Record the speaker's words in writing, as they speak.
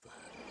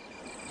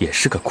也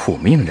是个苦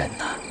命人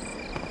呢。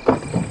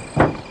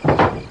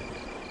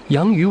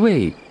杨于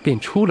卫便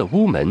出了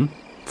屋门，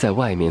在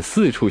外面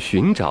四处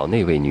寻找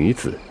那位女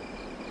子。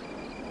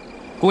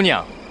姑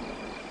娘，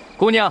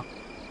姑娘，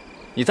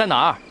你在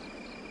哪儿？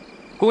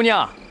姑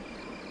娘，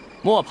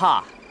莫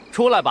怕，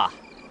出来吧，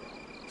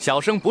小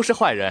生不是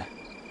坏人。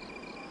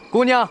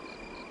姑娘，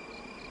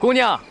姑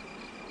娘。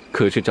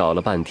可是找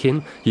了半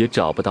天也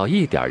找不到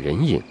一点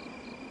人影，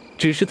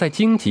只是在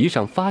荆棘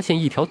上发现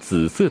一条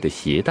紫色的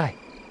鞋带。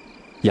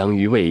杨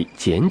于卫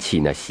捡起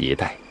那鞋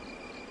带，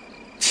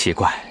奇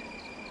怪，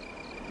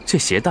这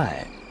鞋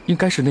带应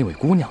该是那位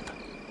姑娘的，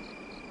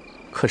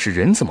可是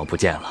人怎么不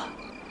见了？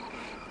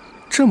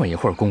这么一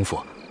会儿功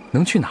夫，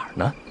能去哪儿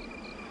呢？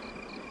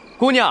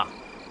姑娘，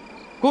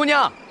姑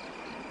娘，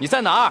你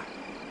在哪儿？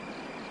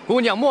姑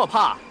娘莫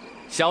怕，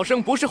小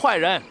生不是坏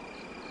人。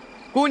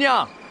姑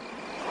娘。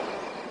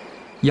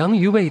杨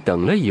于卫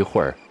等了一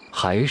会儿，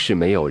还是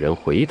没有人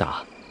回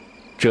答，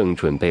正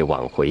准备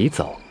往回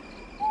走。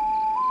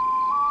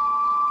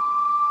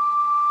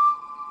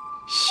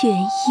玄夜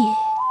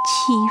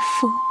凄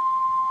风，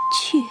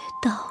却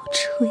倒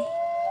吹，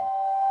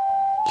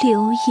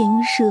流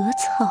萤惹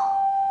草，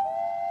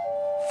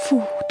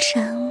复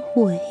沾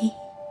围。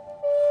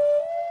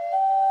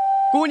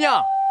姑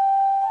娘，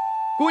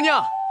姑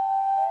娘，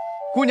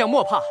姑娘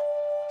莫怕，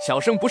小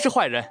生不是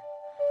坏人，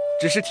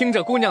只是听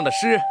着姑娘的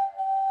诗，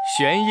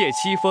玄夜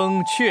凄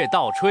风却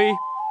倒吹，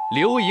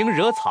流萤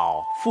惹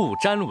草复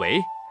沾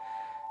围，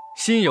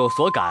心有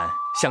所感，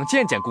想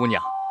见见姑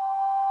娘。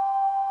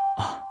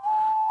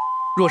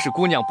若是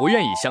姑娘不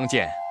愿意相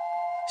见，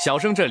小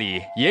生这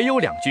里也有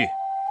2句，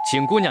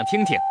请姑娘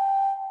听听。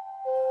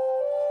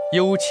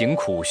幽情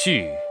苦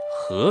绪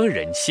何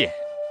人羡，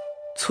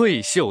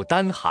翠袖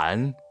丹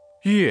寒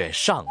月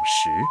上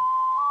时。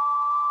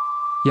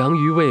杨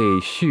于卫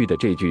续的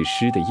这句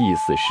诗的意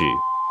思是，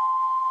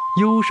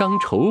忧伤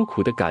愁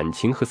苦的感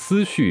情和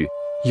思绪，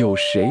有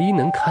谁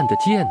能看得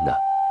见呢？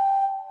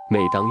每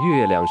当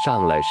月亮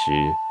上来时，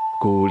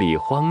孤立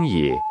荒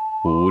野，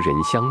无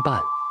人相伴，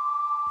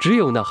只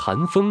有那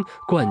寒风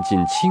灌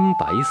进青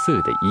白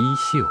色的衣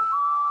袖。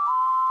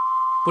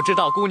不知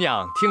道姑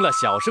娘听了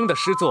小生的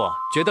诗作，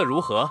觉得如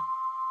何？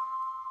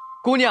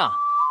姑娘，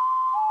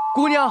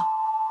姑娘，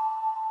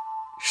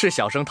是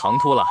小生唐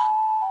突了。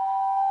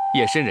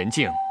夜深人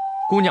静，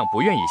姑娘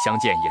不愿意相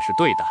见也是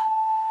对的。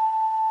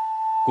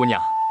姑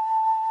娘，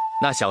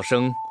那小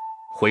生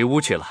回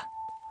屋去了。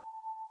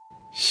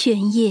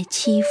玄夜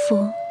凄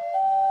风，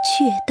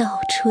却倒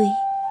吹，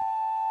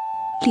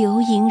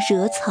流萤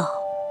惹草，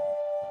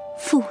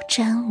复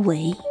沾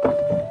围。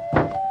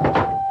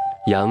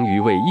杨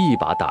于卫一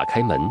把打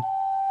开门，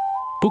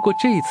不过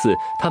这次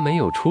他没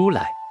有出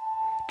来，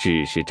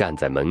只是站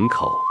在门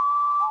口。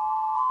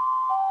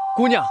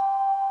姑娘，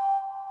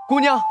姑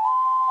娘。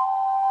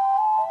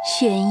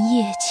玄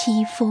夜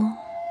凄风，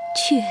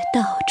却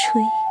倒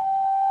吹，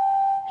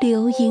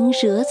流萤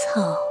惹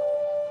草，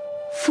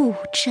复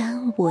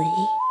沾围。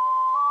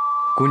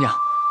姑娘，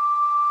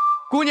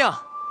姑娘。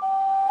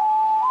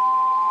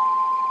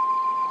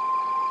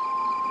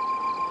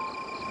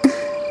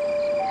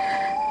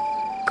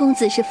公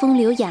子是风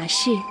流雅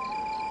士，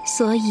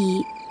所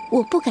以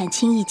我不敢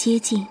轻易接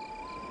近，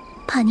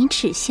怕您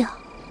耻笑。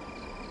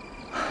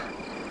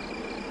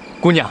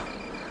姑娘，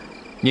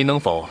您能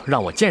否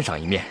让我见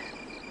上一面？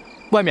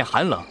外面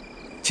寒冷，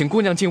请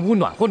姑娘进屋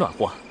暖和暖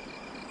和。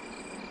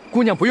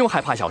姑娘不用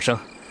害怕小生，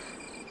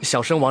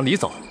小生往里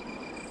走，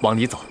往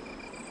里走。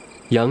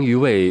杨于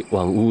卫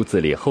往屋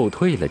子里后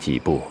退了几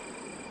步。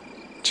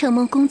承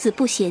蒙公子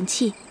不嫌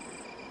弃，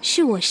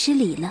是我失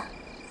礼了。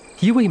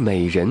一位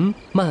美人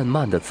慢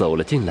慢地走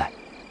了进来，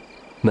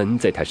门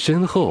在她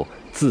身后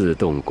自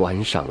动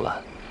关上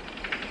了。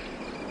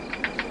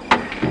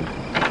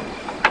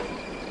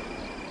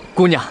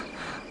姑娘，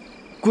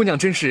姑娘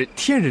真是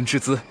天人之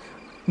姿，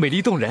美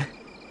丽动人。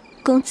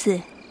公子，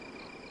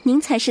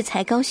您才是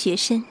才高学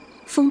深，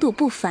风度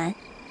不凡。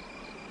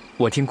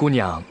我听姑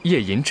娘夜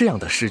吟这样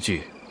的诗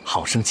句，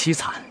好生凄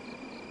惨。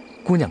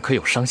姑娘可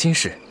有伤心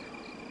事？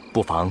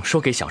不妨说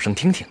给小生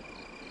听听。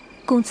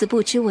公子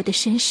不知我的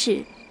身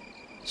世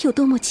有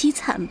多么凄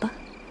惨吧？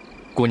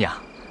姑娘，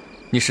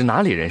你是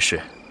哪里人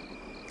士？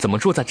怎么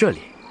住在这里？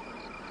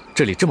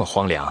这里这么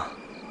荒凉，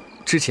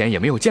之前也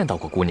没有见到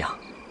过姑娘。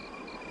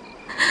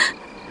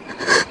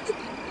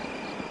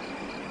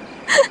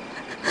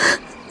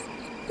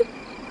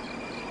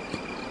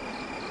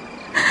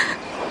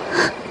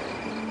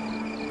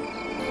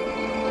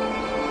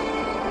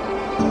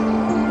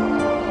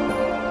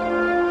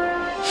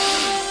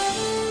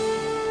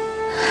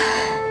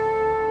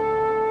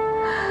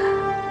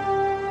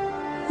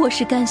我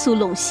是甘肃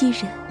陇西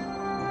人，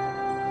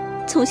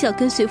从小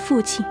跟随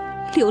父亲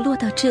流落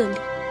到这里。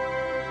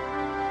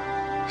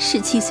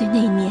17岁那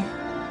年，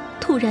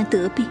突然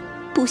得病，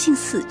不幸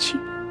死去。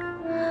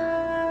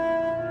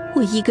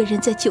我一个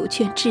人在九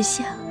泉之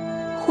下，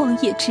荒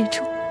野之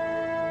中，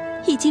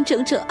已经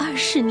整整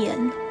20年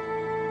了。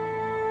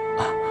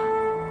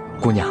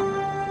姑娘，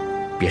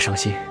别伤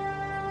心。